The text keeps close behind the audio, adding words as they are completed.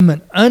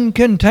an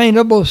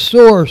uncontainable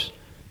source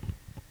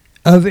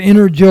of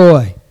inner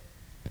joy.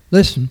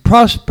 Listen,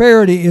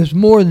 prosperity is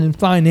more than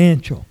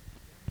financial.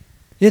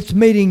 It's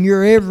meeting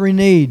your every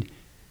need.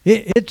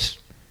 It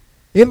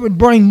would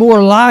bring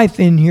more life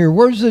in here.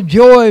 Where's the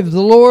joy of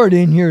the Lord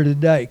in here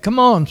today? Come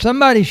on,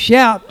 somebody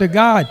shout to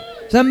God.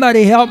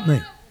 Somebody help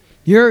me.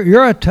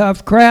 You're a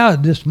tough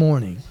crowd this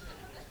morning.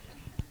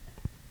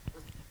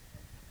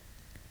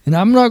 And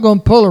I'm not going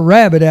to pull a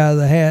rabbit out of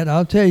the hat,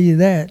 I'll tell you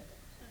that.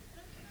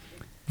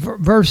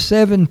 Verse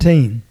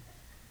 17.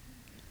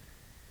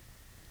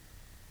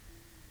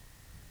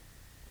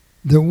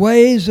 The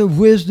ways of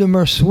wisdom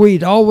are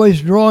sweet,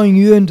 always drawing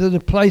you into the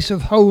place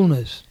of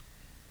wholeness.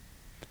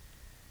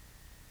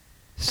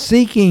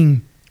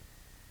 Seeking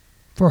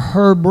for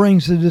her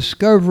brings the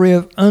discovery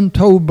of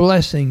untold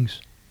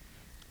blessings.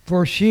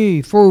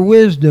 For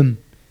wisdom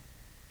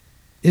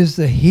is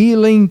the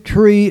healing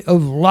tree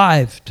of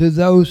life to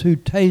those who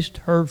taste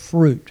her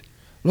fruit.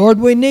 Lord,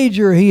 we need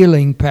your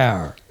healing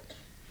power.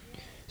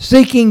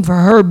 Seeking for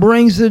her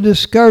brings the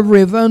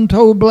discovery of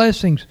untold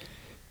blessings.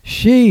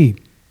 She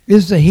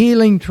is the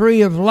healing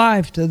tree of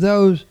life to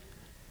those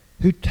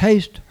who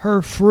taste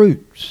her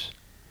fruits.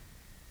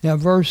 Now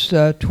verse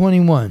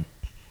 21.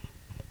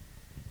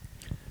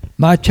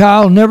 My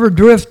child, never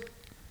drift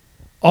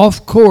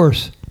off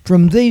course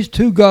from these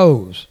two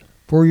goals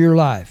for your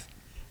life.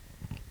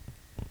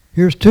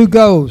 Here's two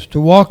goals: to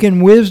walk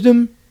in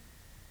wisdom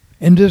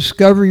and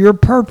discover your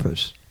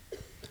purpose.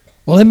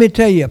 Well, let me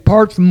tell you,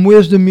 apart from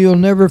wisdom, you'll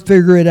never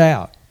figure it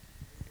out.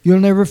 You'll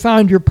never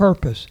find your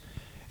purpose.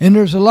 And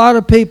there's a lot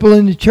of people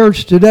in the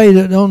church today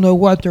that don't know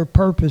what their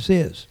purpose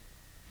is.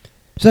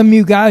 Some of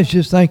you guys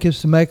just think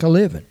it's to make a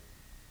living.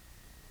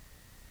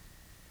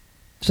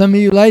 Some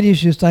of you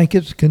ladies just think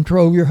it's to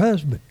control your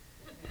husband.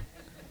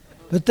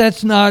 But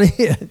that's not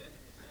it.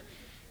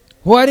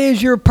 What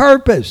is your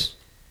purpose?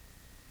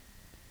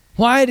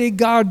 Why did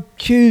God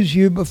choose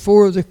you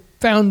before the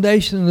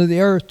foundation of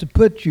the earth to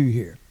put you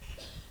here?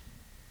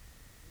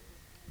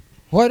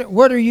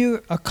 What are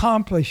you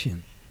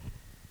accomplishing?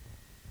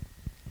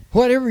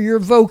 Whatever your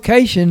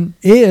vocation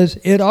is,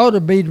 it ought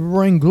to be to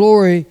bring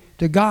glory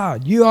to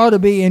God. You ought to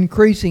be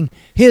increasing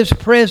His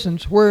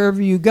presence wherever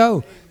you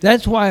go.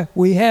 That's why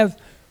we have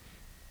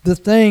the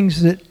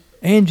things that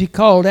Angie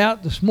called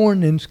out this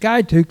morning in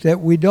Skytook that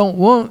we don't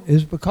want,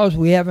 is because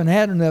we haven't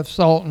had enough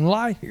salt and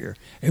light here,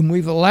 and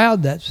we've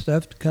allowed that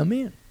stuff to come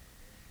in.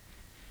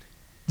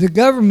 The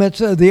governments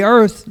of the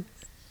earth,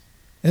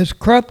 as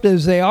corrupt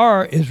as they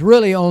are, is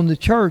really on the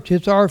church.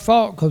 It's our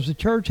fault because the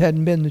church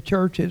hadn't been the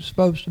church it's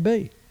supposed to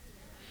be.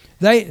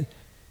 The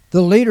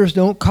leaders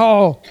don't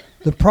call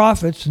the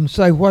prophets and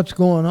say what's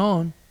going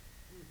on.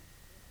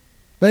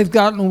 They've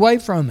gotten away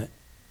from it.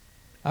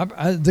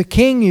 The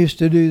king used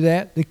to do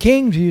that. The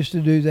kings used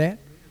to do that.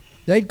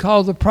 They'd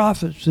call the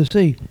prophets to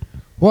see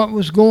what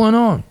was going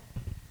on.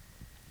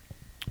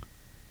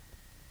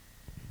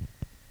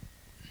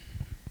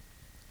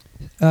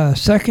 Uh,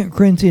 2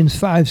 Corinthians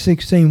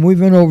 5:16. We've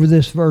been over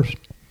this verse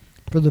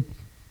for the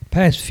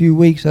past few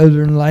weeks,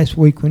 other than last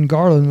week when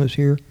Garland was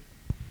here.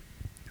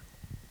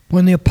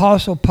 When the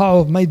Apostle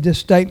Paul made this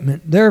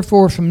statement,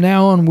 therefore from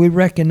now on we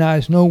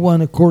recognize no one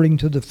according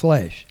to the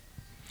flesh,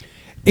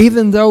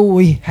 even though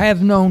we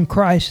have known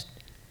Christ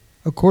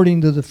according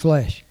to the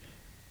flesh.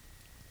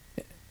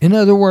 In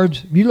other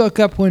words, you look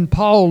up when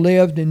Paul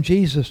lived and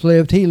Jesus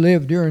lived, he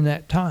lived during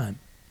that time.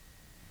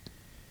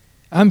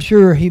 I'm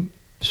sure he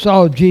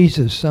saw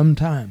Jesus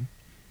sometime.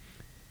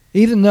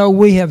 Even though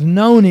we have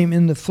known him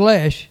in the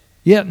flesh,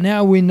 yet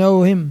now we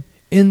know him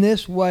in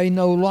this way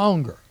no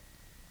longer.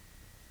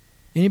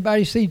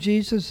 Anybody see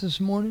Jesus this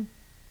morning?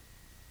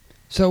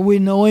 So we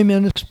know him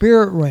in the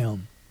spirit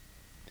realm.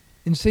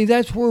 And see,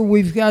 that's where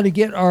we've got to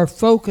get our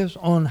focus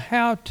on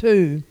how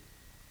to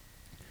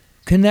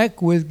connect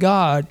with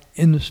God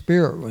in the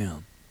spirit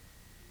realm.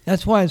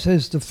 That's why it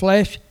says the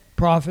flesh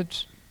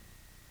profits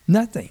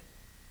nothing.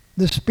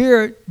 The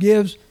spirit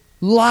gives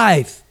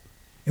life.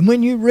 And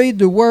when you read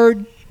the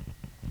word,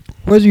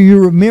 whether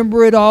you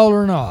remember it all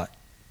or not,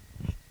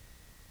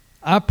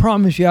 I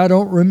promise you I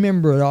don't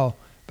remember it all,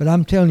 but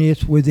I'm telling you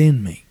it's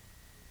within me.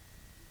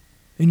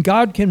 And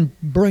God can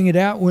bring it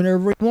out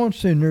whenever He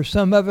wants to. And there's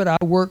some of it I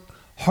work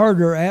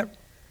harder at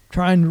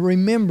trying to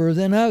remember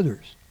than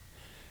others.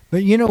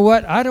 But you know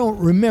what? I don't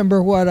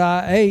remember what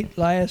I ate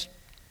last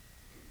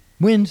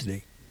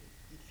Wednesday.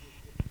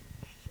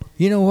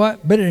 You know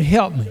what? But it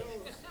helped me.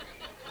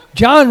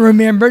 John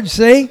remembered,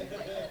 see?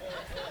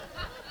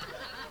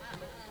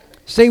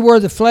 See where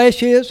the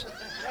flesh is?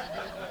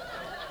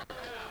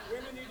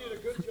 Women, you did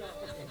a good job.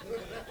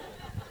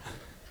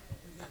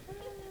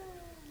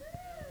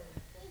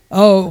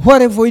 Oh,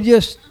 what if we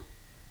just...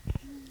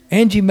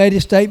 Angie made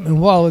a statement a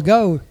while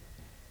ago.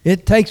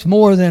 It takes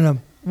more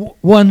than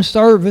one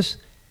service.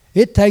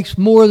 It takes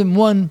more than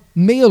one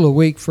meal a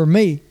week for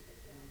me.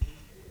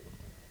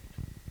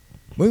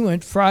 We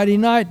went Friday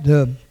night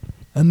to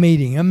a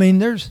meeting. I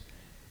mean,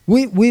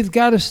 we've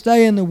got to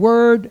stay in the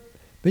Word.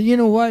 But you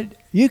know what?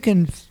 You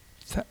can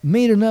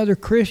meet another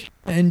Christian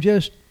and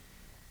just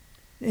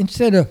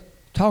instead of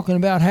talking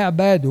about how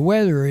bad the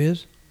weather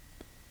is,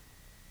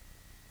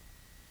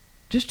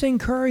 just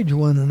encourage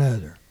one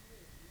another.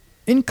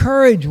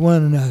 Encourage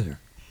one another.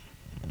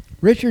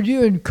 Richard,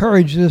 you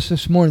encouraged us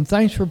this morning.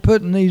 Thanks for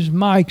putting these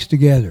mics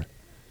together.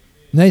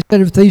 And they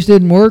said if these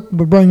didn't work,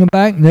 we'll bring them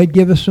back and they'd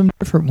give us some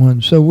different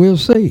ones. So we'll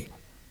see.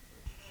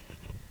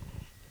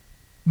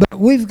 But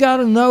we've got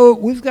to know,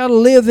 we've got to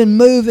live and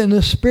move in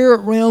the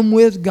spirit realm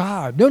with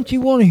God. Don't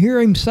you want to hear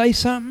Him say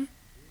something?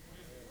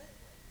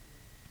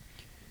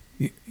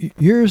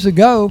 Years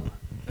ago,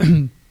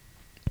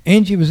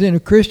 Angie was in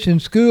a Christian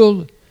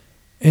school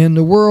and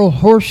the World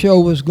Horse Show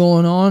was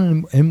going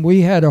on, and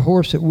we had a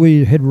horse that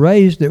we had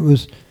raised that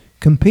was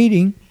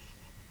competing.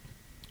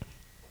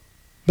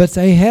 But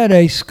they had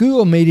a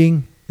school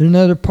meeting in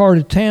another part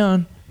of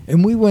town,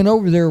 and we went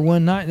over there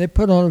one night. They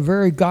put on a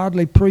very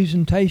godly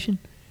presentation.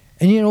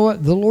 And you know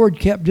what? The Lord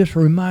kept just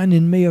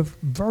reminding me of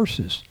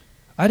verses.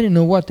 I didn't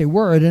know what they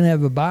were. I didn't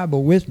have a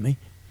Bible with me.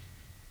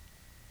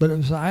 But it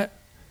was,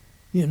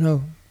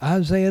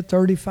 Isaiah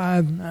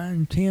 35, 9,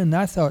 and 10. And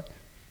I thought,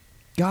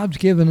 God's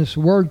given us a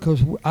word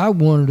because I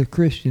wanted a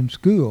Christian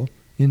school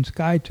in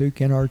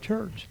Skiatook in our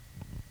church.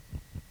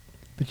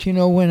 But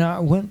when I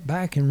went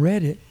back and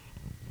read it,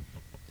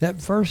 that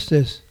verse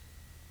says,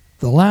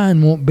 the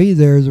lion won't be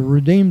there. The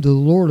redeemed of the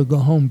Lord will go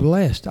home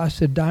blessed. I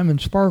said,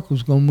 Diamond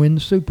Sparkle's going to win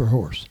the Super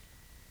Horse.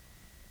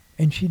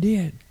 And she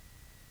did.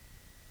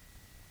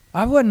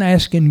 I wasn't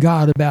asking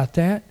God about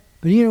that.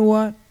 But you know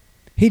what?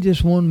 He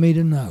just wanted me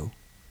to know.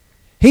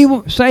 He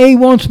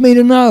wants me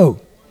to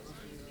know.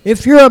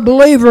 If you're a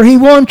believer, He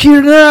wants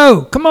you to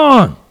know. Come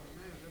on.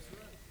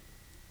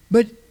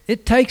 But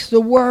it takes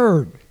the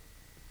Word.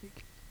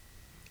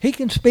 He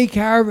can speak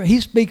however.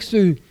 He speaks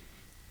through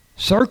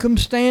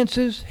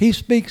circumstances. He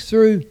speaks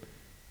through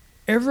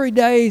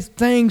everyday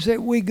things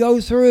that we go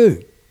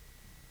through.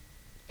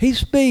 He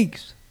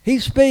speaks. He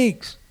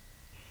speaks.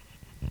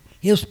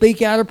 He'll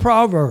speak out of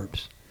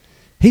Proverbs.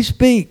 He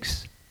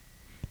speaks.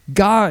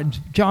 God,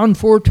 John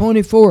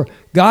 4:24,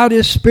 God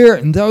is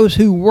spirit, and those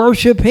who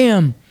worship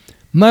Him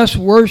must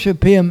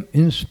worship Him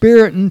in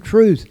spirit and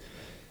truth.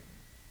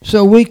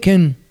 So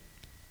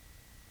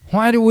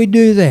why do we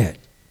do that?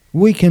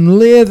 We can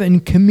live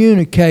and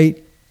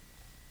communicate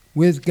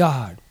with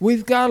God.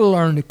 We've got to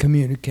learn to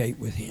communicate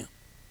with Him.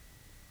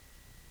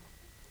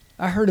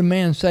 I heard a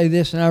man say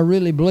this, and I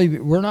really believe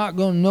it. We're not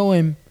going to know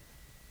Him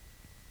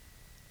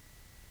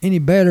any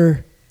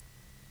better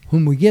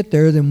when we get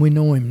there than we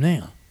know Him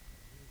now.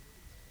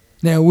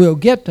 Now, we'll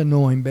get to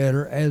know Him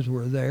better as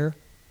we're there.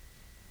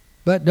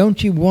 But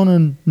don't you want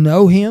to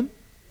know Him?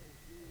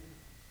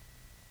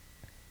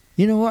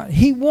 You know what?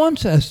 He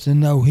wants us to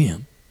know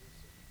Him.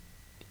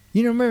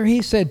 Remember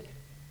He said,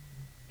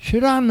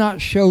 should I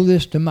not show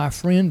this to my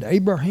friend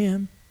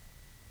Abraham?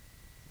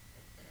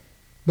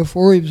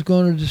 Before he was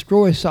going to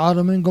destroy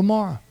Sodom and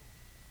Gomorrah.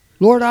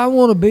 Lord,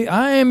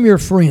 I am your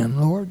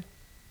friend, Lord.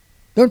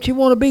 Don't you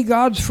want to be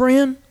God's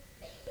friend?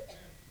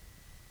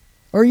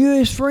 Are you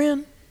His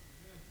friend?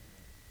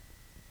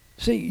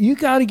 See, you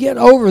got to get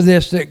over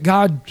this that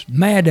God's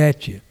mad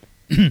at you.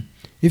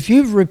 If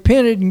you've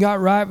repented and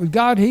got right with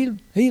God,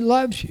 He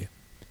loves you.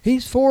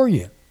 He's for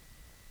you.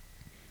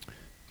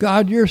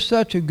 God, you're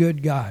such a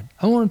good God.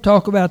 I want to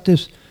talk about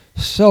this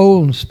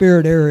soul and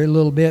spirit area a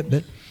little bit,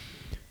 but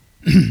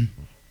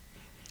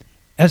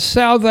as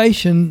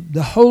salvation,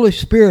 the Holy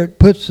Spirit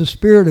puts the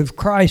Spirit of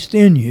Christ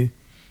in you.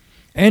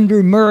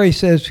 Andrew Murray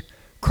says,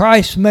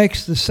 Christ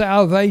makes the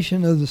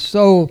salvation of the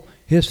soul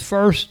His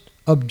first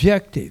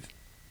objective.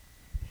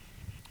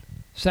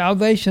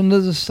 Salvation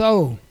of the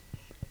soul.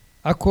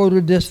 I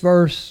quoted this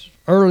verse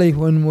early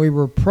when we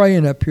were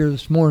praying up here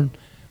this morning.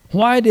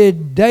 Why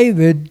did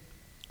David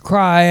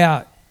cry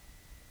out,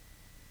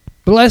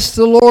 bless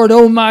the Lord,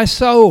 O my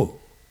soul?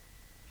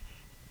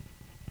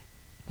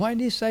 Why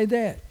did he say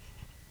that?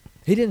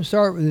 He didn't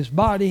start with his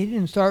body. He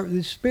didn't start with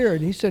his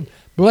spirit. He said,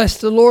 bless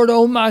the Lord,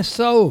 O my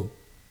soul,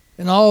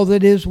 and all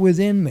that is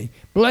within me.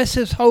 Bless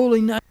His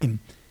holy name.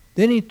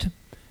 Then he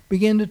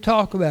began to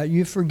talk about,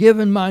 you've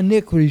forgiven my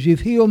iniquities.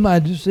 You've healed my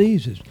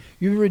diseases.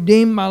 You've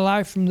redeemed my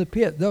life from the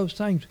pit. Those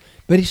things.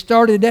 But he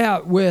started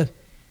out with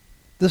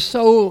the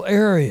soul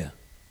area.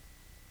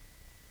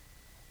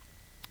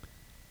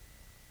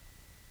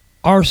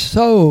 Our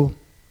soul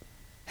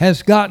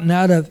has gotten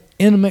out of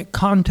intimate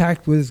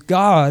contact with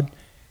God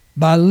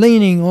by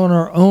leaning on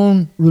our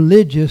own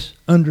religious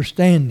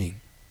understanding.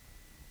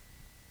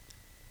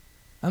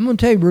 I'm going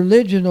to tell you,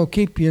 religion will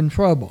keep you in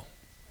trouble.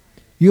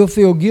 You'll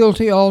feel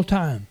guilty all the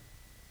time.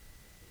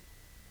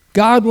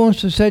 God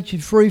wants to set you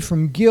free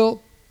from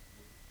guilt,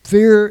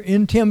 fear,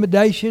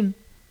 intimidation.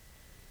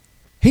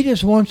 He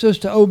just wants us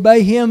to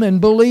obey Him and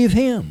believe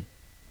Him.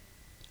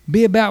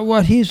 Be about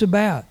what He's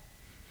about.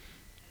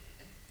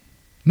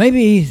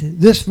 Maybe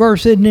this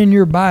verse isn't in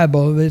your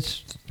Bible.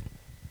 It's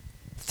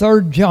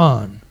 3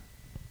 John,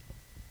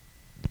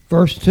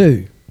 verse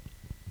 2.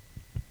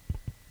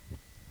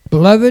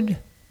 Beloved,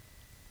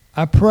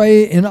 I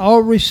pray in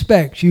all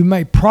respects you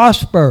may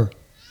prosper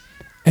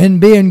and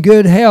be in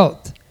good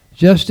health,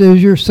 just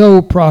as your soul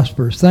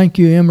prospers. Thank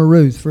you, Emma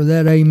Ruth, for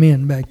that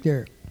amen back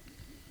there.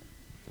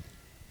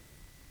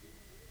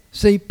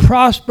 See,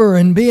 prosper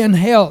and be in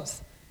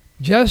health,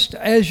 just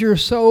as your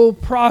soul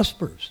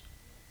prospers.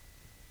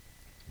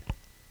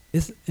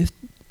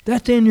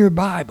 That's in your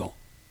Bible.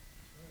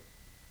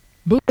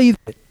 Believe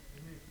it.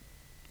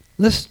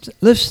 Let's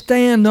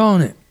stand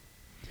on it.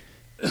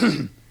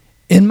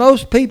 In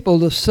most people,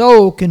 the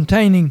soul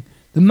containing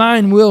the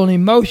mind, will, and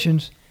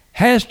emotions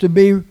has to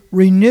be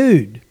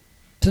renewed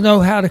to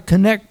know how to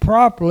connect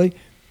properly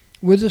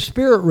with the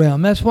spirit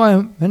realm. That's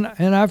why, and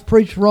I've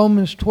preached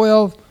Romans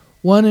 12,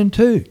 1 and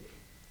 2.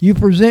 You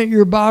present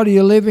your body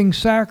a living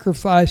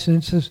sacrifice, and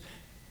it says,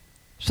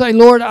 say,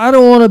 Lord, I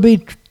don't want to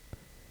be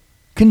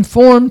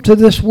conformed to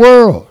this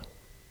world.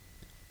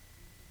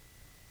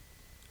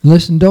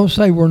 Listen, don't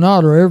say we're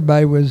not, or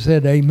everybody would have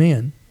said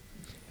amen.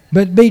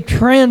 But be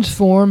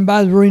transformed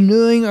by the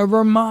renewing of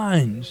our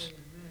minds,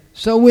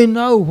 so we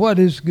know what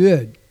is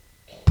good,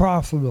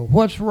 profitable,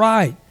 what's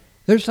right.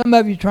 There's some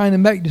of you trying to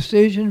make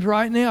decisions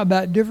right now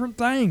about different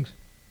things.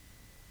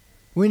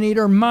 We need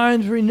our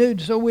minds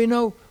renewed so we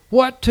know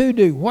what to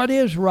do, what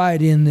is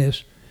right in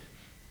this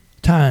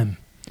time.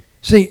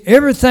 See,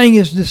 everything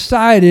is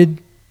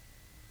decided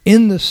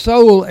in the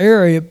soul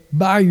area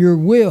by your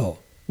will.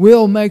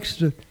 Will makes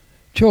the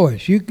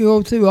choice. You can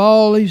go through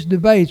all these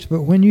debates,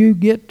 but when you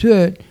get to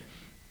it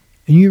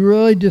and you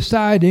really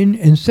decide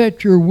and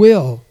set your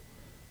will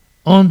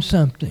on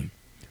something,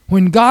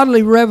 when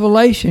godly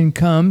revelation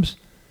comes,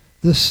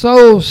 the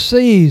soul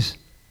sees,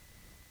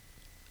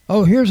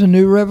 oh, here's a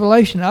new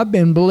revelation. I've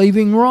been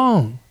believing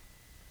wrong.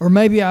 Or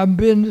maybe I've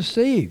been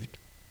deceived.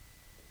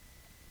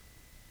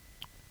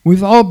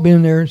 We've all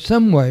been there in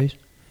some ways.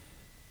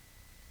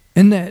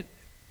 And that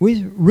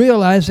we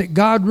realize that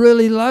God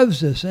really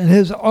loves us and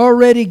has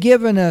already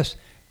given us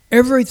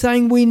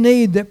everything we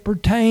need that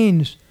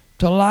pertains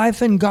to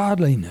life and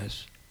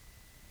godliness.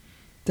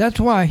 That's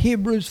why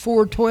Hebrews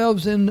 4:12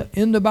 is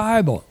in the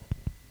Bible.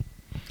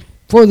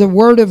 For the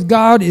word of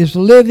God is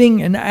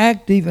living and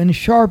active and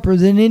sharper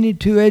than any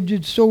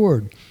two-edged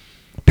sword,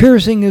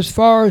 piercing as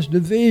far as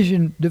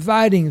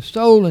dividing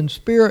soul and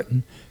spirit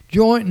and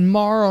joint and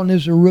marrow, and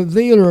is a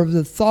revealer of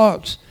the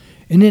thoughts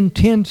and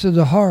intents of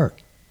the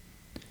heart.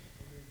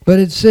 But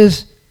it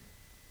says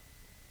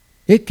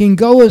it can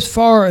go as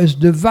far as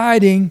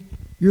dividing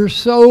your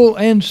soul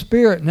and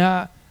spirit.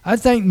 Now, I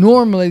think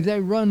normally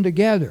they run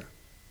together.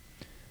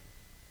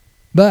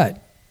 But,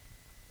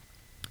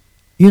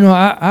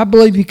 I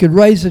believe you could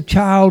raise a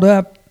child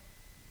up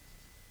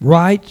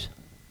right.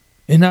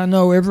 And I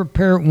know every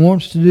parent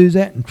wants to do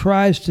that and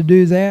tries to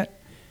do that.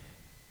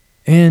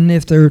 And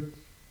if they're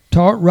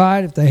taught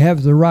right, if they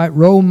have the right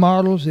role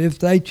models, if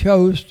they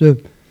chose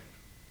to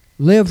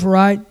live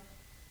right,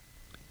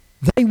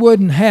 they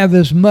wouldn't have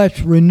as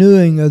much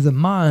renewing of the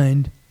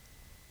mind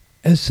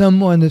as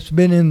someone that's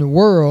been in the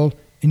world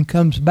and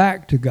comes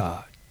back to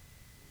God.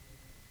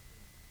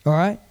 All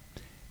right?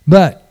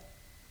 But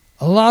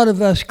a lot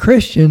of us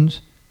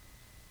Christians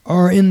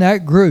are in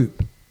that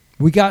group.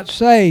 We got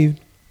saved,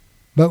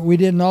 but we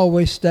didn't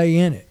always stay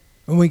in it.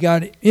 And we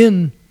got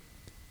in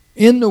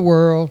the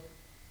world,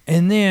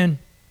 and then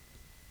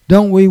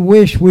don't we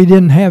wish we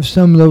didn't have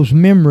some of those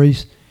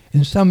memories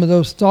and some of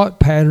those thought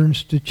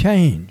patterns to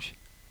change?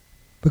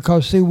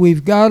 Because, see,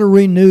 we've got to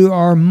renew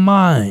our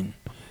mind,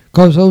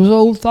 because those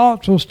old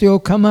thoughts will still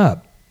come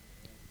up.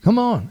 Come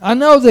on. I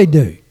know they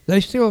do. I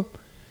still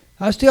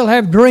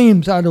have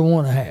dreams I don't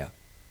want to have.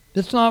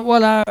 That's not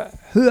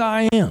who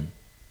I am.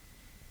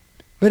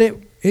 But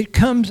it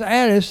comes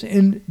at us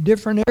in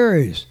different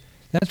areas.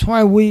 That's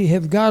why we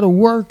have got to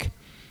work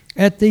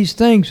at these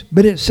things.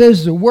 But it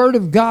says the Word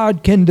of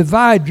God can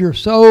divide your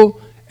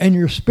soul and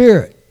your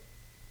spirit.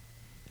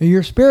 And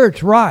your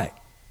spirit's right.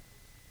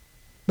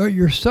 But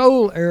your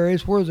soul area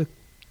is where the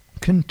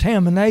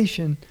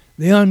contamination,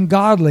 the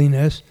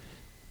ungodliness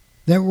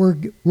that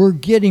we're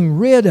getting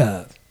rid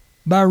of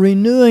by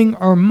renewing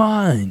our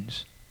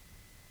minds.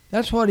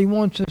 That's what He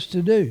wants us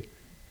to do.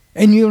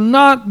 And you'll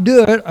not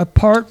do it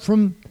apart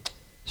from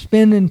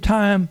spending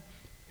time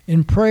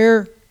in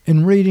prayer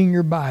and reading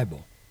your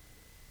Bible.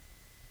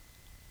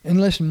 And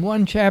listen,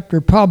 one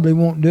chapter probably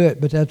won't do it,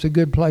 but that's a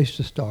good place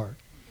to start.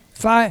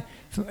 5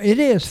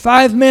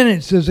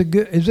 minutes is a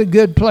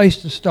good place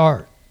to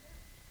start.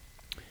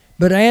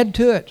 But add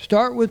to it.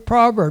 Start with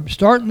Proverbs.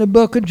 Start in the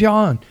book of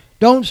John.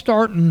 Don't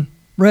start in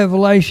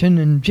Revelation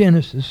and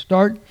Genesis.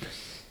 Start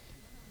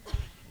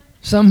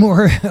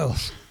somewhere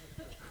else.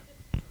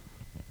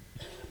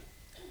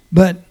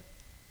 But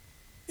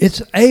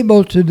it's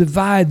able to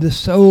divide the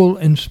soul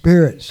and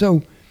spirit.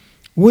 So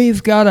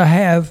we've got to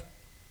have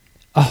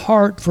a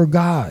heart for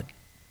God.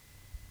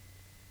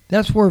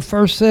 That's where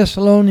 1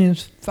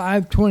 Thessalonians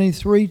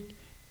 5:23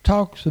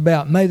 talks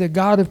about. May the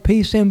God of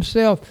peace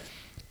Himself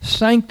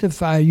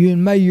sanctify you,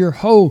 and may your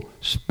whole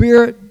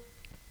spirit,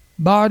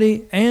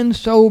 body, and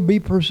soul be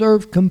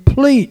preserved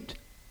complete.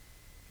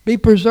 Be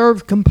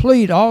preserved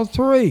complete, all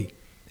three,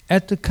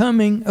 at the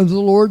coming of the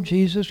Lord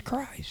Jesus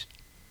Christ.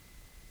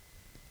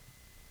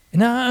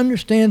 And I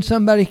understand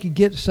somebody could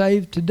get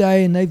saved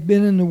today and they've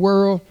been in the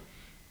world.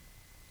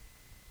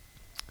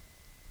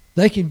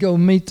 They could go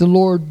meet the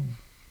Lord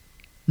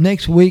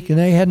next week and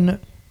they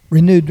hadn't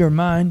renewed their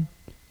mind.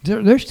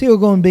 They're still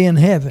going to be in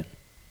heaven.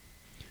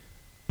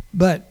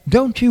 But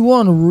don't you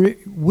want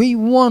to? We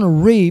want to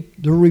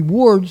reap the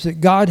rewards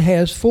that God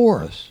has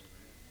for us.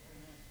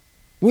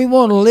 We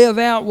want to live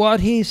out what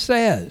He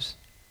says.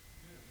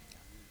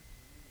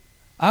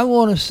 I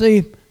want to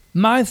see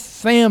my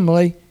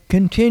family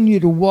continue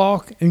to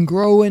walk and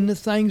grow in the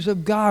things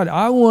of God.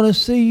 I want to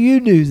see you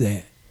do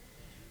that.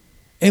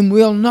 And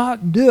we'll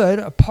not do it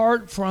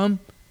apart from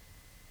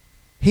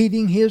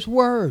heeding His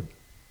word.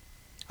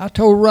 I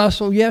told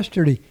Russell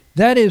yesterday,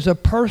 that is a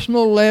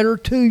personal letter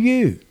to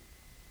you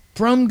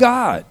from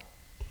God.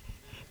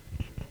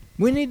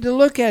 We need to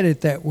look at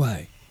it that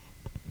way.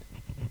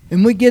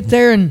 And we get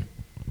there and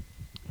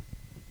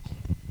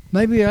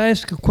maybe I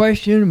ask a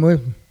question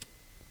and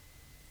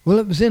well,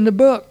 it was in the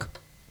book.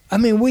 I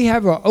mean, we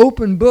have an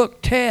open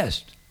book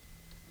test.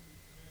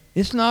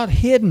 It's not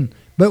hidden,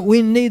 but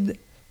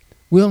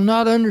we'll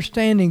not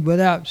understanding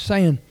without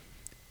saying,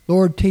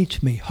 Lord,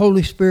 teach me.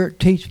 Holy Spirit,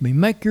 teach me.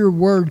 Make your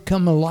word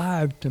come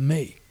alive to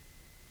me.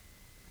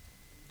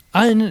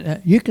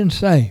 You can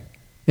say,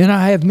 and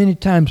I have many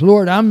times,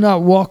 Lord, I'm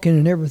not walking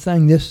in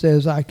everything this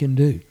says I can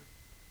do.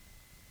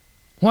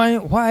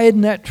 Why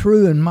isn't that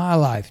true in my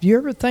life? Do you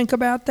ever think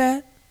about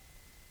that?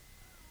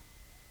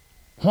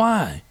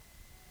 Why?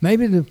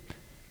 Maybe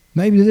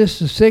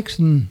this is the 6th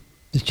and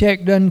the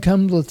check doesn't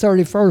come to the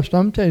 31st.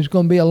 I'm telling you, it's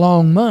going to be a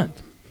long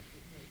month.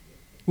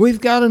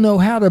 We've got to know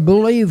how to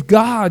believe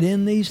God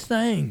in these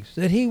things,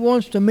 that He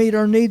wants to meet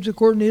our needs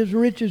according to His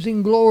riches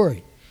in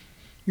glory.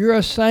 You're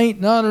a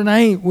saint, not an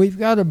ain't. We've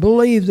got to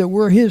believe that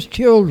we're His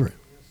children.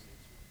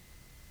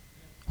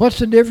 What's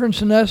the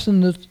difference in us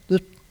and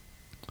the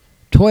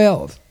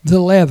 12, the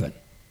 11?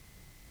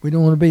 We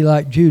don't want to be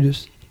like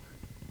Judas.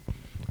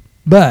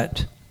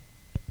 But,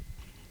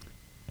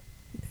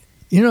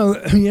 you know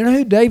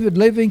who David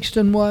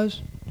Livingstone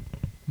was?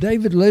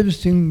 David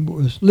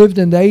Livingstone lived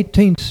in the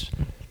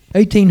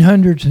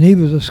 1800s, and he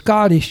was a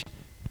Scottish,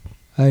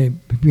 he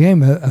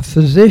became a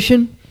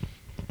physician,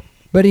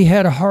 but he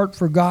had a heart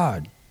for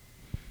God.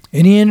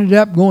 And he ended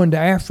up going to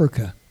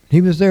Africa. He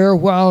was there a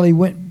while, he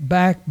went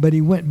back,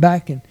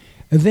 and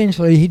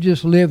eventually he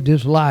just lived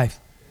his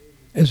life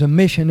as a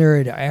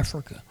missionary to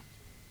Africa.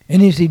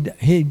 And as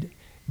he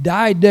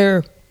died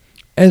there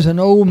as an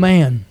old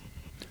man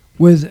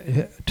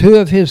with two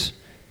of his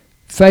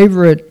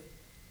favorite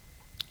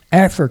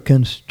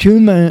Africans,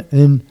 Chuma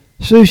and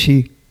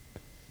Sushi,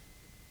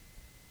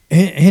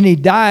 and he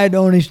died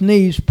on his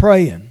knees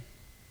praying.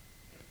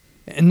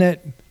 And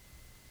that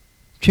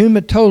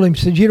Chuma told him,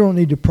 said, you don't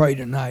need to pray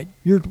tonight.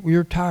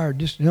 You're tired.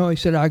 Just he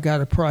said, I got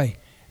to pray.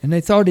 And they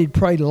thought he'd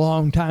prayed a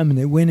long time, and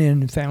they went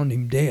in and found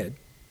him dead.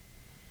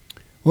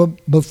 Well,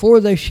 before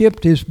they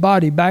shipped his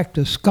body back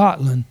to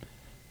Scotland,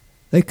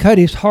 they cut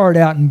his heart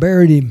out and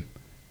buried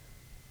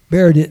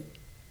it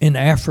in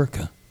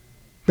Africa.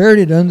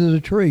 Buried it under the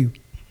tree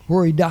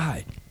where he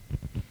died.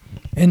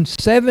 And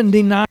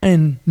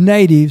 79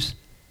 natives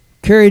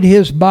carried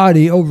his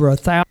body over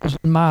 1,000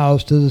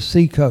 miles to the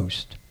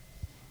seacoast.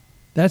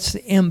 That's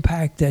the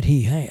impact that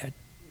he had.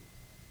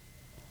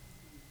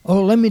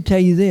 Oh, let me tell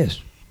you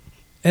this.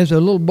 As a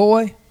little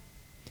boy,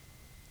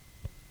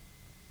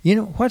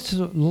 what's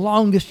the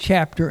longest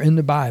chapter in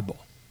the Bible?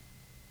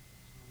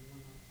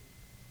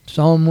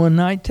 Psalm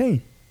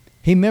 119.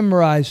 He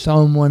memorized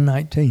Psalm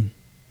 119.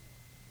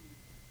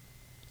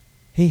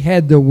 He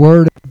had the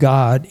Word of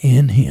God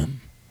in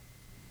him.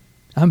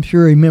 I'm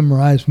sure he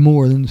memorized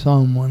more than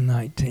Psalm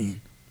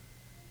 119.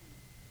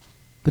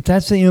 But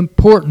that's the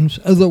importance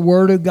of the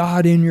Word of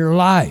God in your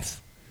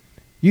life.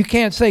 You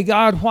can't say,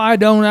 God, why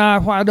don't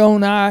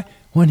I,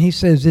 when He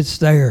says it's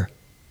there.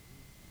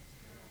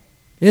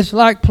 It's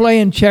like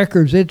playing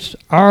checkers. It's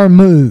our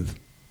move.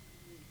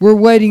 We're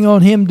waiting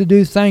on Him to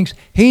do things.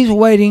 He's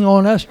waiting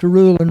on us to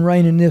rule and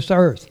reign in this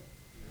earth.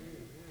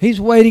 He's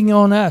waiting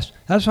on us.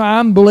 That's why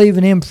I'm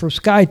believing Him for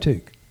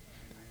Skiatook.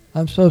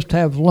 I'm supposed to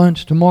have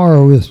lunch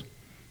tomorrow with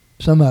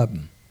some of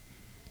them.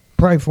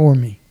 Pray for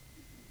me.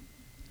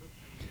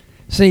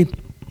 See,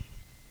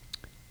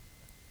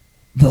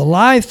 the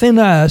life in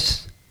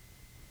us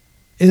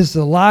is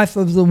the life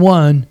of the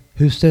one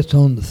who sits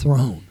on the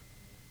throne.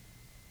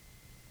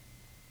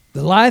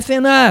 The life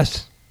in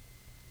us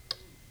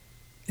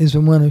is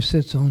the one who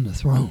sits on the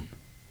throne.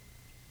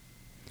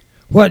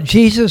 What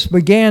Jesus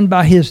began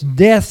by His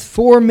death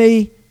for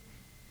me,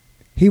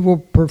 He will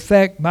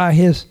perfect by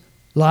His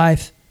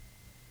life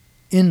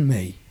in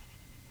me.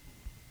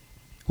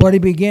 What He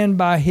began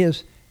by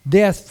His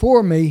death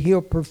for me,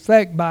 He'll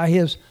perfect by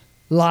His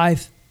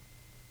life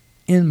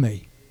in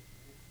me.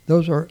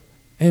 Those are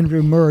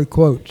Andrew Murray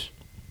quotes.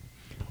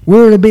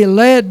 We're to be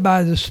led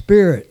by the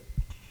Spirit,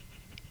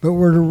 but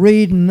we're to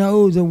read and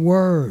know the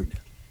Word.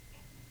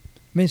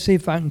 Let me see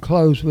if I can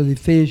close with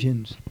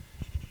Ephesians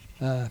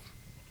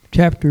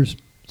chapters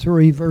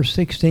 3, verse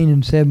 16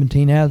 and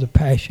 17 out of the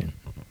Passion.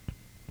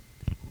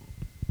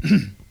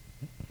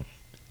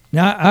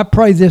 Now, I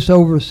pray this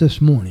over us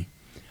this morning.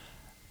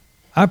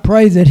 I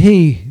pray that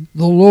He,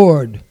 the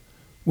Lord,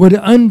 would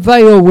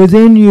unveil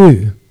within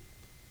you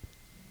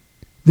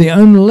the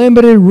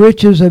unlimited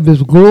riches of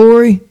His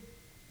glory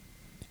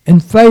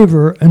and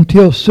favor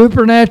until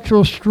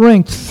supernatural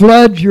strength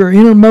floods your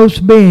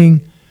innermost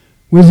being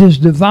with His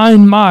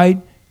divine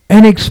might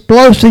and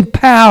explosive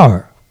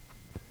power.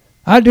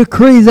 I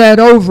decree that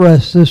over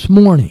us this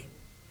morning.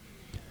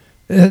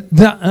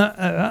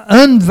 The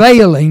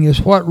unveiling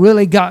is what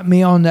really got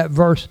me on that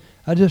verse.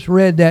 I just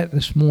read that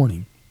this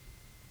morning.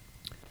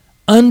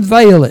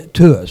 Unveil it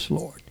to us,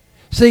 Lord.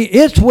 See,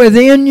 it's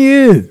within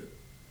you.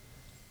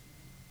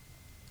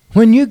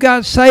 When you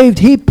got saved,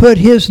 He put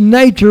His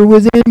nature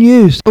within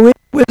you, so it's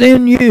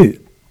within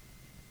you.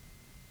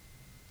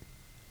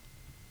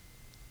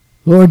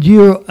 Lord,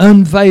 you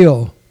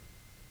unveil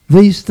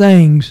these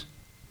things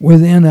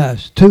within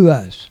us, to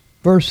us.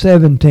 Verse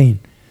 17.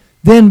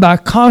 Then by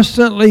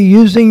constantly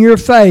using your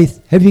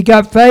faith, have you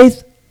got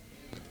faith?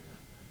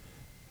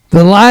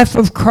 The life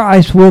of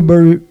Christ will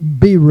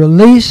be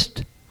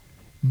released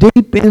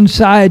deep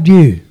inside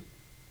you.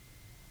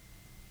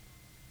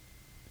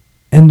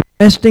 And the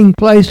resting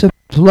place of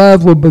His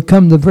love will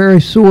become the very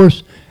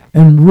source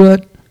and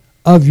root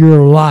of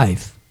your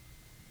life.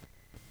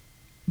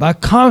 By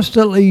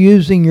constantly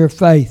using your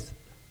faith,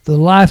 the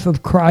life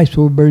of Christ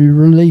will be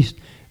released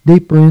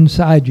deeper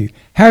inside you.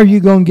 How are you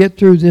going to get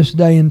through this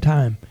day and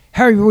time?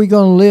 How are we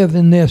going to live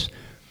in this?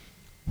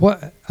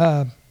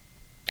 I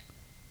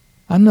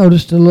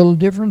noticed a little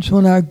difference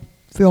when I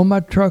filled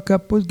my truck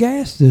up with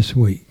gas this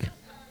week.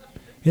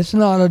 It's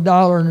not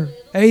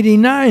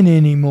 $1.89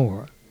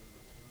 anymore.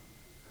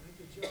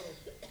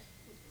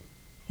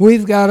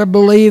 We've got to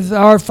believe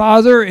our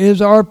Father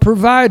is our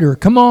provider.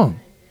 Come on.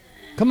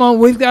 Come on,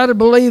 we've got to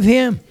believe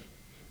Him.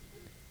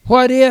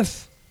 What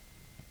if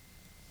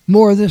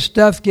more of this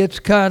stuff gets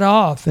cut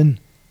off? And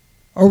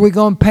are we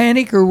going to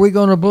panic, or are we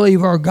going to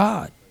believe our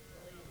God?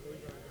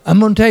 I'm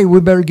going to tell you, we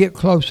better get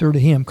closer to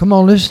Him. Come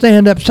on, let's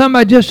stand up.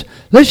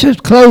 Let's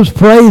just close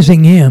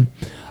praising Him,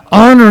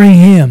 honoring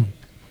Him.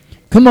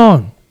 Come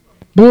on.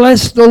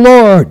 Bless the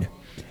Lord.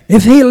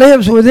 If He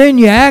lives within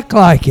you, act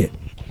like it.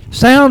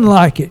 Sound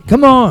like it.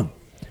 Come on.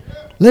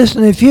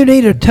 Listen, if you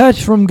need a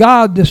touch from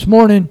God this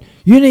morning,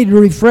 you need to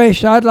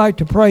refresh, I'd like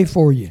to pray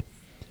for you.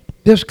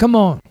 Just come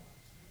on.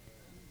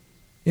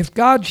 If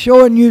God's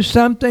showing you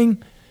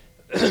something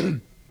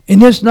and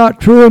it's not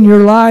true in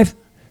your life,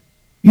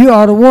 you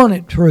ought to want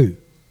it true.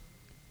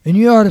 And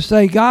you ought to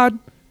say, God,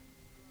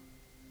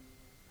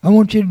 I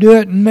want you to do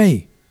it in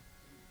me.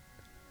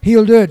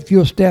 He'll do it if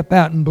you'll step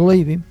out and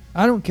believe Him.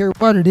 I don't care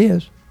what it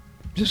is.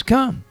 Just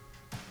come.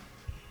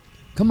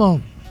 Come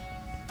on.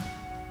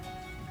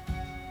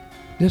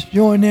 Just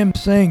join them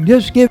sing.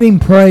 Just give Him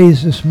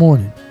praise this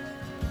morning.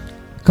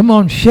 Come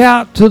on,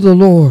 shout to the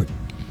Lord.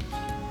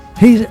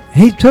 He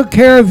took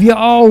care of you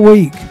all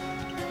week.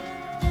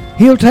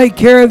 He'll take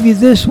care of you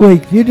this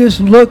week. You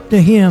just look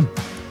to Him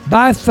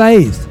by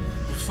faith.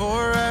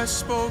 Before I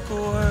spoke a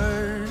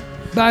word,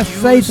 by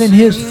faith in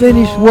His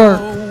finished work.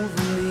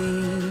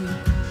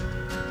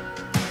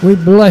 We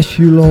bless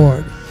you,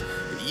 Lord.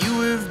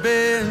 You have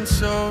been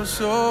so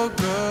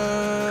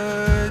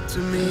good to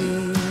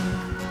me.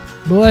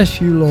 Bless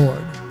you,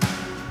 Lord.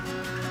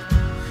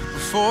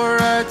 Before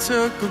I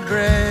took a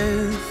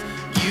breath,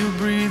 you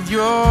breathed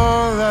your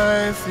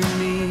life in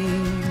me.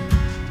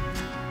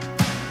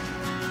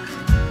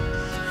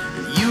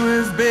 And you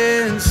have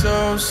been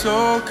so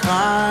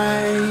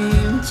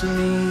kind to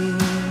me.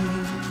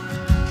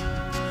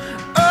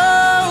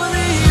 Oh,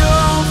 the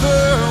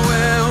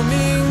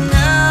overwhelming,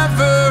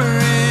 never-ending,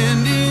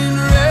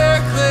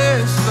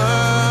 reckless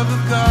love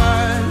of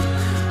God.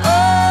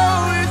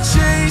 Oh, it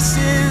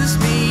chases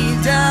me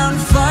down,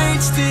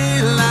 fights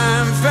till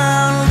I'm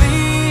found,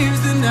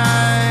 leaves the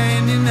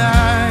 99.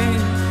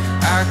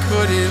 I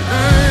couldn't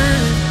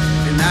earn it,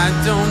 and I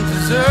don't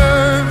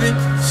deserve it.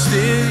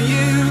 Still,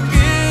 you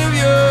give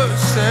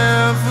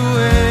yourself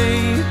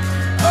away.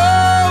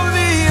 Oh,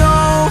 the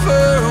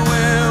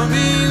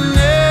overwhelming,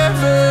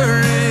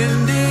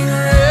 never-ending,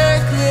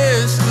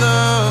 reckless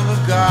love of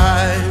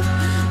God.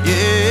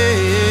 Yeah.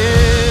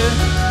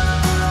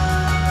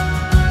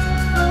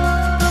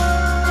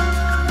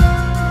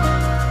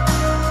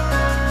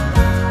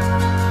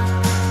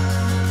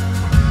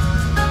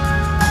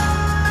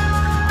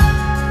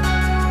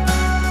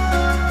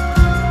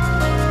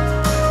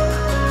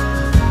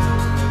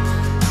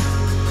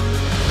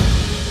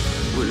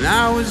 When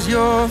I was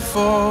your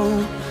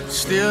foe,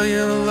 still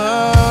your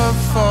love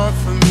fought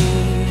for me.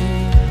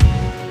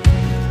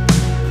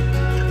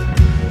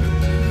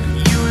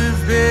 You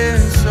have been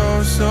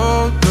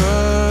so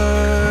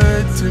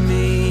good to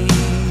me.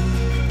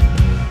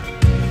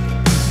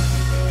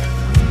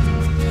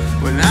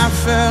 When I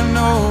felt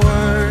no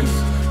worth,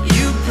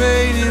 you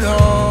paid it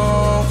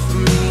all for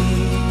me.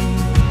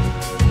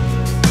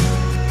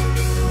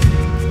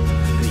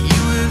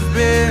 You have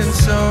been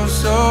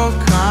so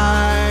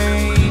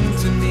kind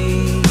to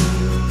me.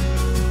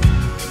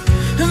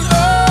 And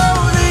oh,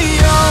 the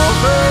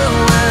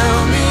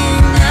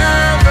overwhelming,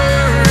 never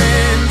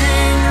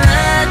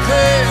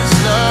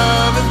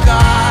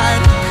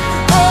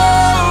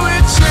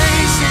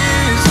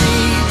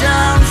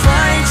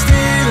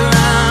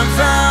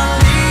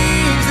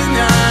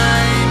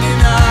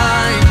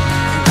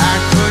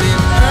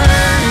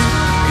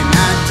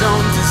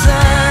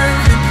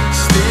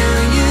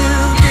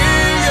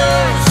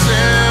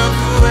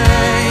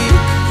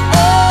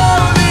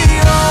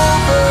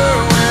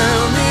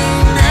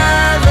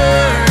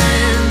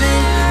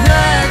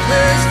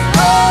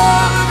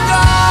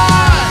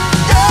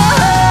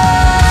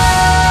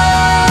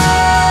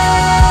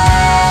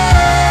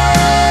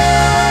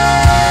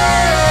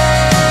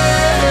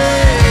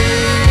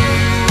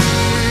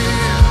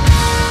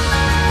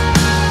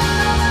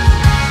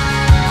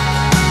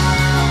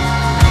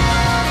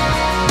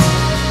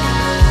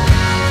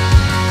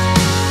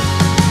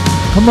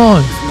Come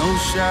on.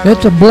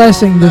 It's a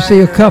blessing to see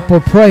a couple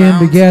praying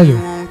together.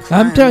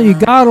 I'm telling you,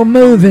 God will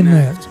move in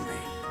that.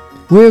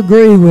 We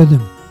agree with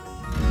him.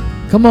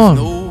 Come on.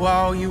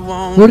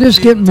 We're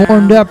just getting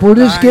warmed up. We're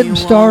just getting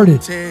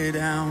started.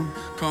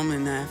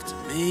 Coming after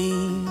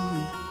me.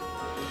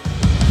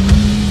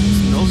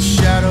 No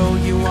shadow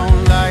you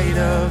won't light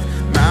up,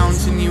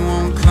 mountain you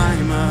won't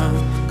climb up,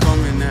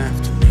 coming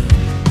after me.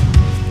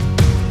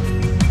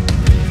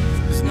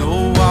 There's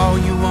no wall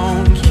you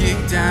won't kick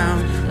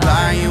down,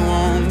 lie you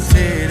won't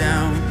tear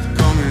down,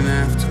 coming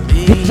after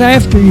me. He's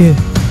after you.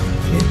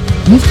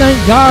 You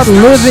think God will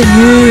live in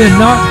you and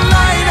not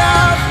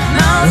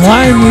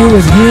align you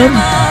with him?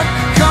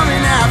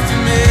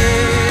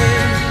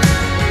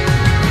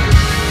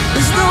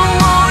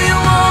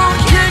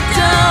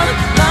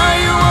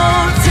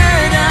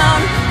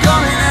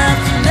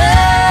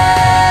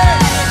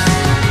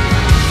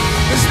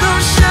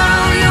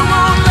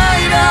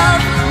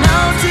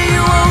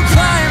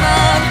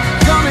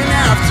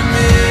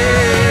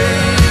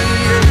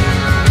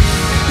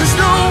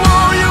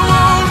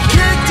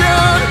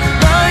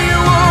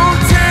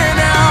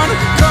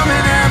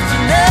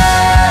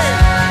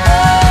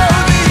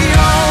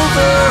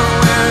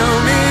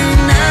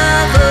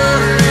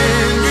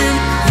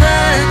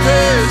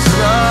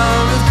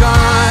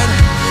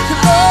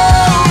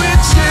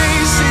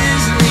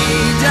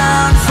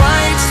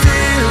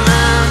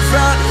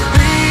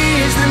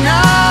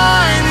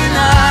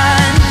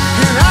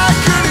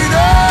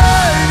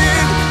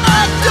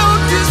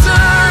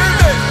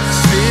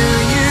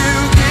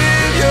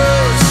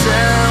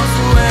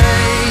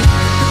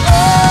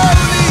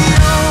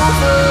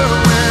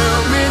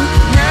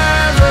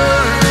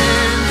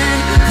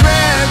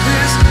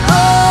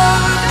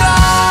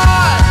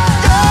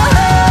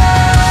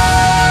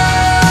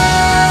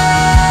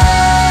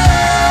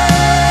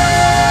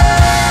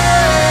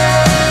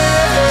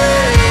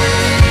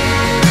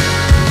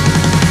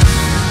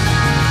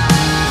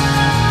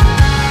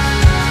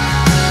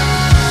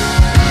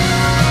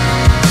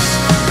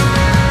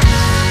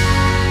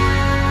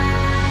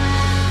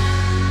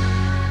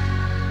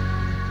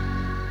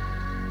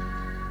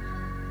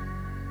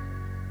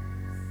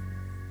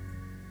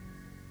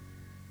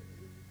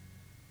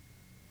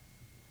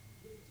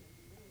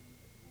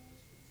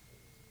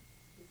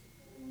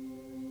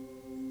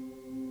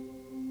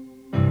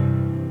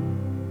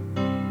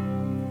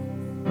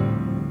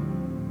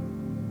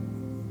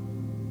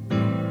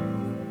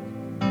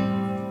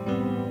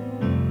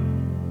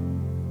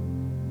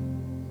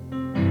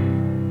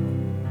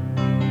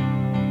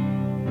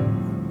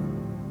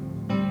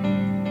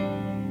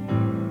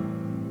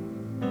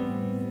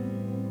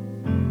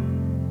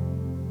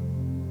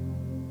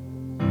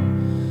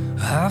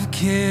 I've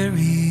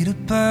carried a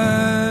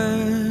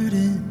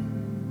burden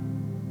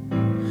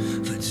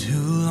for too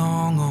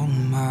long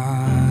on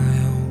my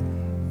own.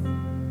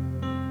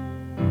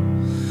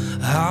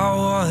 I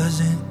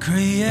wasn't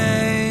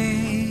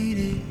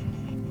created.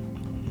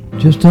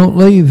 Just don't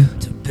leave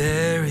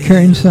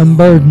carrying some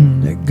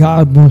burden that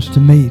God wants to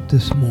meet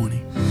this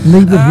morning.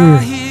 Leave it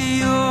here.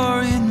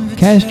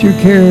 Cast your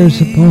cares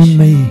upon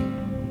me.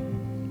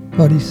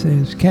 What he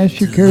says, cast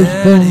your cares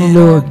upon the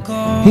Lord.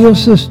 He'll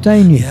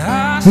sustain you.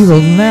 He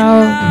will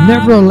now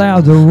never allow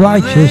the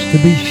righteous to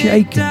be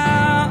shaken.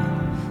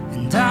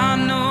 And I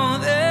know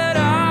that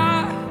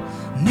I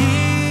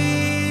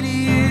need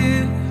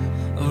you.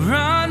 I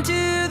run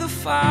to the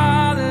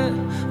Father,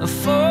 I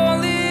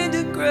fall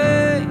into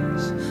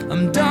grace.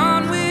 I'm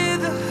done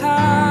with the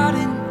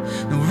hiding,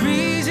 no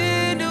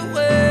reason to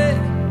wait.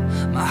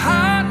 My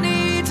heart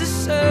needs a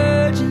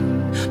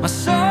surgeon, my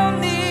soul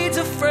needs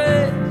a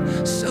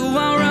friend. So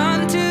I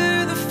run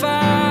to the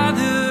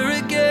Father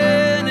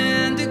again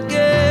and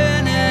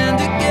again and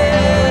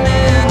again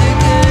and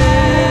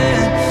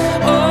again.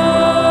 Oh,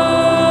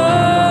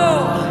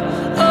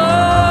 oh,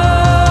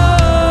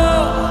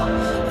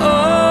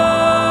 oh.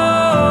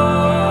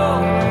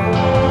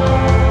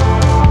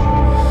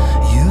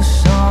 You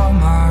saw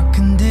my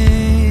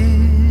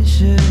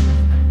condition,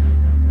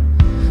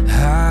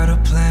 had a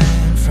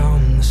plan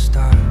from the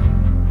start.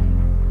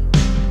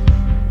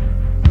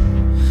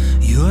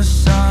 Your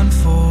son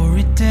for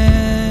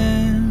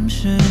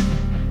redemption,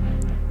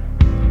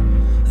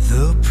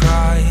 the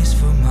price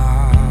for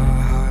my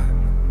heart.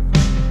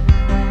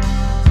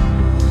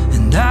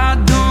 And I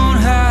don't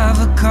have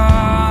a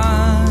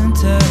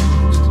context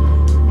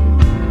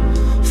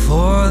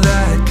for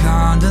that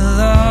kind of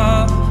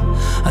love.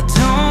 I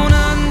don't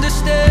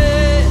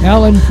understand.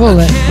 Alan, pull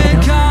it.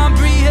 Can't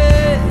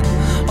comprehend.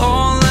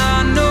 All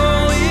I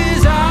know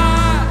is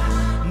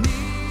I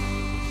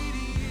need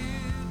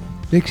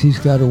you. Dixie's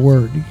got a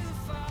word.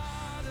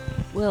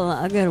 Well,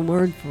 I got a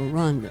word for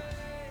Rhonda.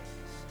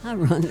 Hi,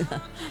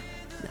 Rhonda.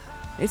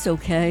 It's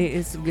okay.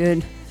 It's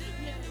good.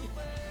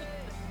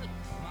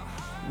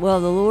 Well,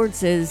 the Lord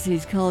says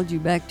He's called you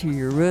back to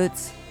your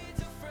roots,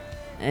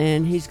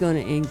 and He's going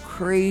to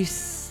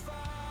increase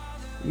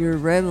your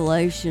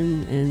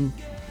revelation and,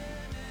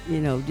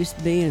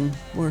 just being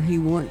where He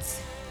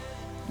wants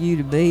you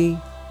to be.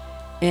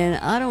 And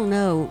I don't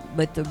know,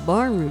 but the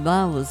barn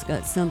revival's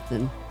got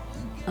something.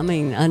 I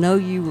mean, I know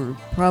you were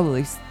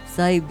probably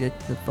saved at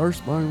the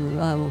first barn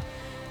revival,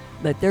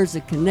 but there's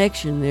a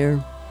connection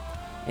there.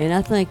 And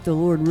I think the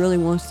Lord really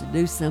wants to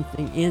do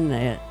something in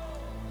that.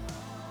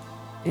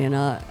 And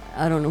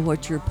I don't know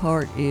what your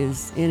part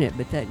is in it,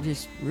 but that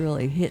just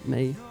really hit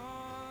me,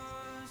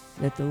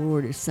 that the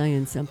Lord is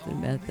saying something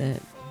about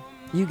that.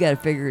 You got to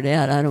figure it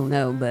out. I don't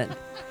know, but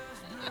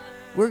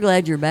we're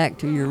glad you're back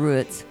to your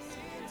roots.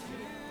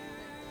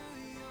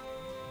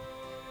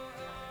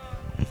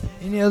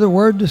 Any other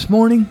word this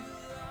morning?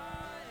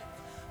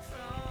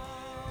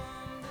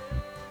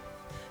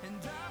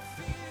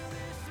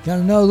 Got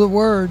to know the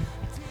word,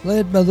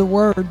 led by the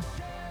word.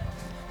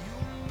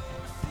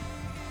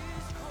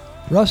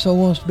 Russell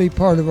wants to be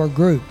part of our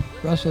group.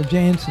 Russell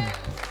Jansen.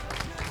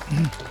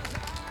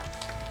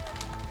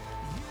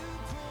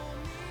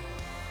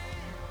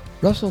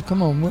 Russell,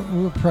 come on,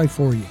 we'll pray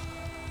for you.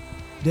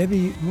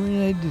 Debbie, we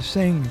need to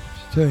sing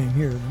to him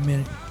here in a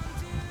minute.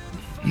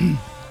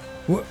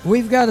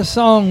 We've got a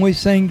song we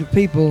sing to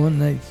people when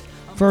they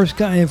first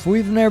come. If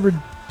we've never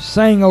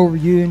sang over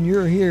you and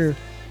you're here,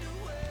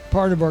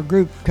 part of our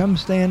group, come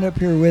stand up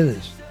here with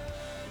us.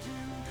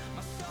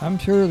 I'm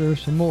sure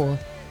there's some more.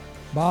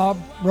 Bob,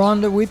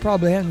 Rhonda, we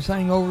probably hadn't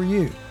sang over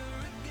you.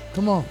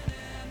 Come on.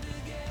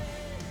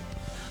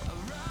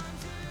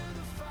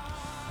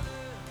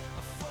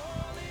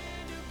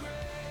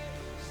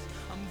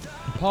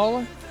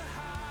 Paula?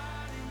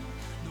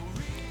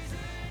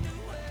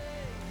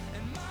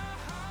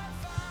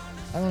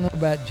 I don't know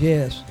about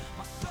Jess.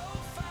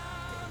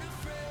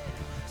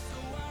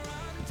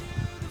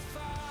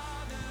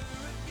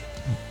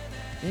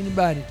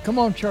 Anybody? Come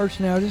on, church,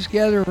 now. Just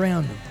gather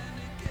around them.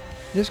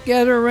 Just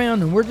gather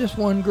around them. We're just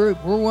one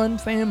group. We're one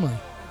family.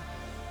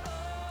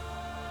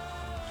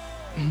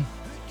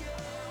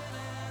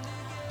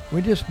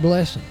 We just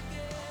bless them.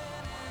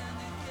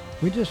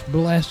 We just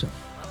bless them.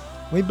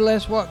 We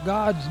bless what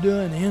God's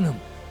doing in them.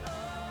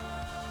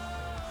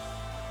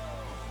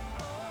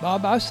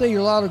 Bob, I see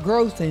a lot of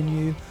growth in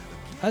you.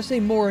 I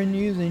see more in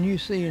you than you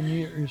see in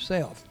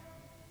yourself.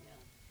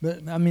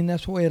 But, I mean,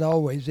 that's the way it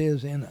always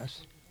is in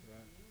us.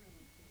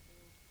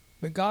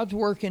 But God's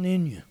working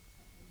in you.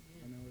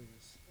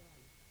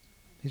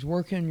 He's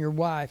working in your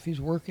wife.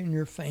 He's working in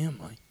your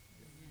family.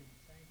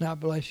 Now,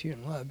 bless you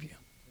and love you.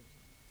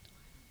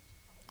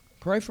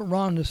 Pray for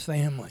Rhonda's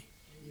family.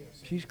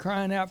 She's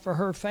crying out for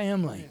her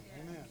family.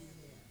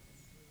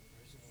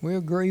 We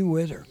agree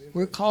with her.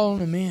 We're calling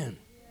them in.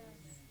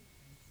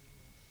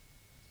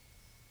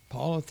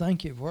 Paula,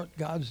 thank you for what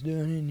God's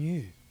doing in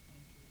you.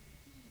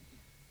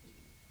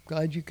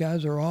 Glad you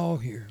guys are all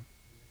here.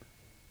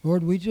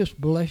 Lord, we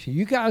just bless you.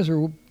 You guys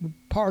are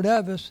part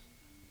of us.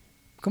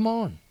 Come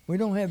on. We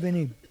don't have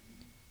any.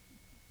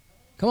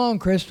 Come on,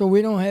 Crystal.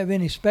 We don't have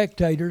any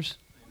spectators.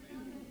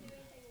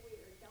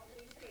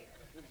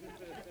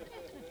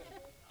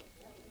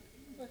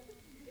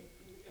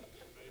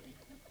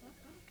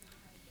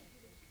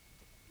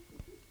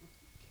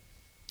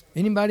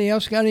 Anybody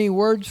else got any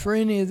words for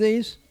any of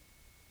these?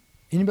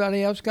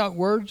 Anybody else got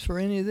words for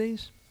any of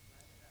these?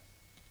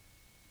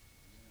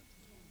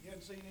 You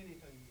haven't seen anything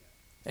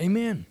yet.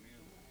 Amen.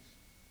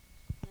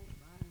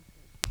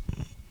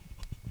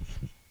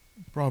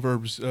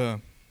 Proverbs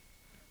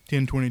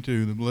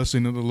 10:22, the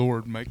blessing of the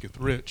Lord maketh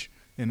rich,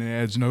 and it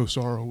adds no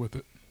sorrow with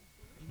it.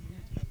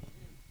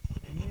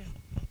 Amen.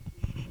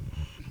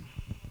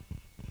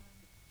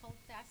 Hold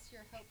fast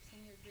your hopes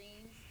and your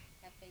dreams.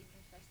 Have faith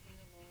and trust in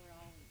the Lord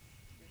always.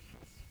 Your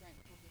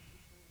strength will get you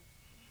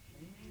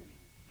through. Amen.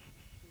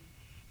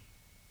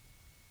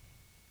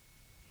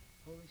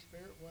 Holy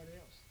Spirit, what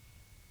else?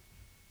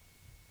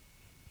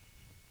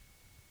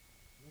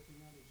 Looking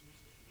out at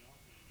Jesus, the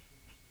author and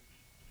finisher.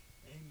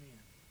 Amen.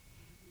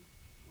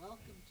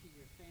 Welcome to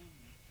your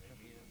family.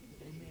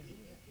 Amen.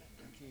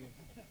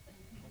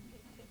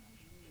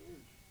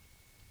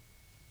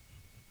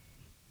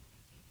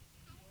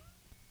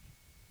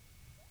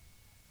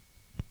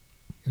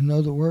 You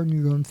know the word and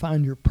you're going to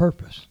find your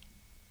purpose.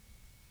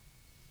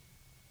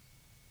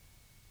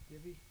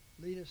 Debbie,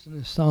 lead us in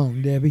this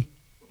song, Debbie.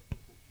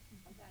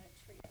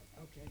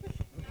 Okay.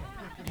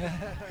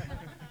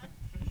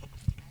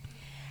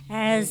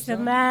 As the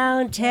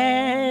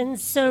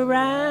mountains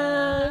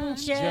surround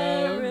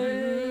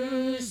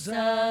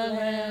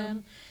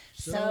Jerusalem,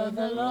 so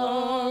the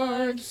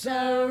Lord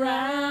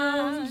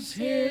surrounds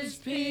his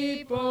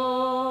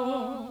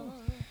people.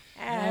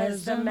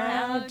 As the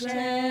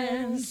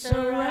mountains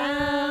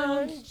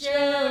surround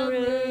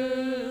Jerusalem,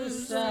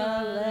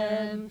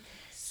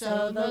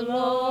 so the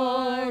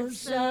Lord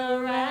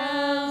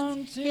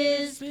surrounds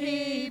his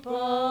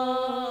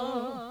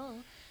people.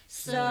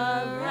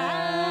 Surround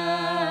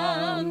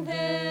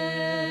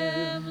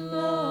them,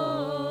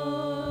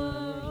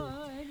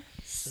 Lord.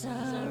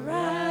 Surround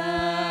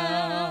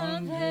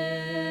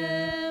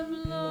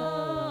them,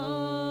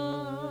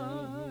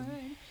 Lord.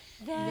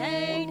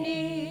 They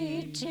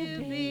need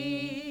to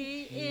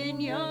be in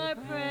your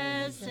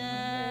presence.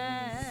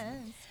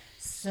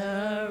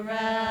 Surround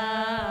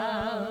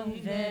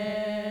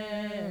them.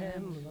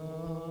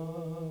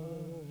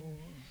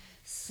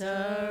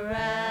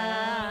 surround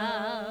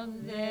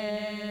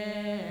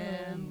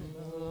them,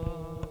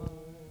 Lord.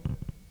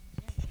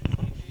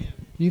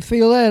 You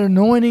feel that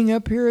anointing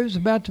up here? It's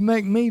about to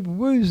make me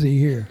woozy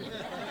here.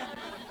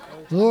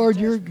 Lord,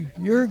 you're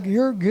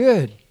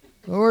good.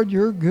 Lord,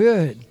 you're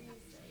good.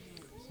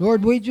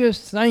 Lord, we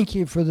just thank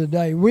you for the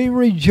day. We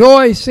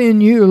rejoice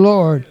in you,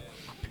 Lord.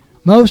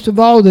 Most of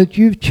all, that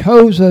you've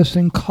chose us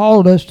and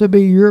called us to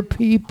be your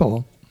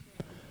people.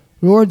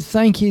 Lord,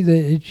 thank you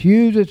that it's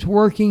you that's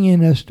working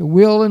in us to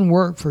will and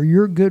work for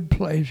your good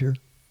pleasure.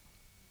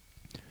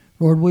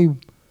 Lord, we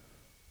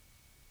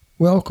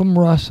welcome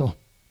Russell.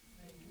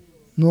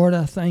 Lord,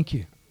 I thank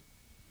you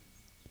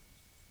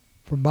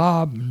for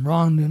Bob and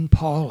Rhonda and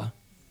Paula.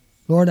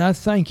 Lord, I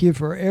thank you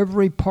for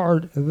every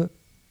part of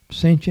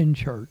Ascension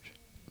Church.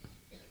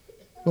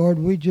 Lord,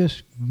 we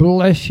just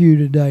bless you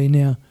today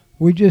now.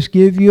 We just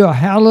give you a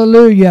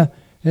hallelujah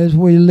as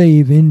we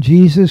leave. In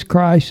Jesus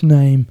Christ's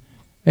name,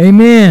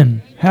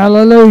 amen.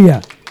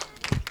 Hallelujah.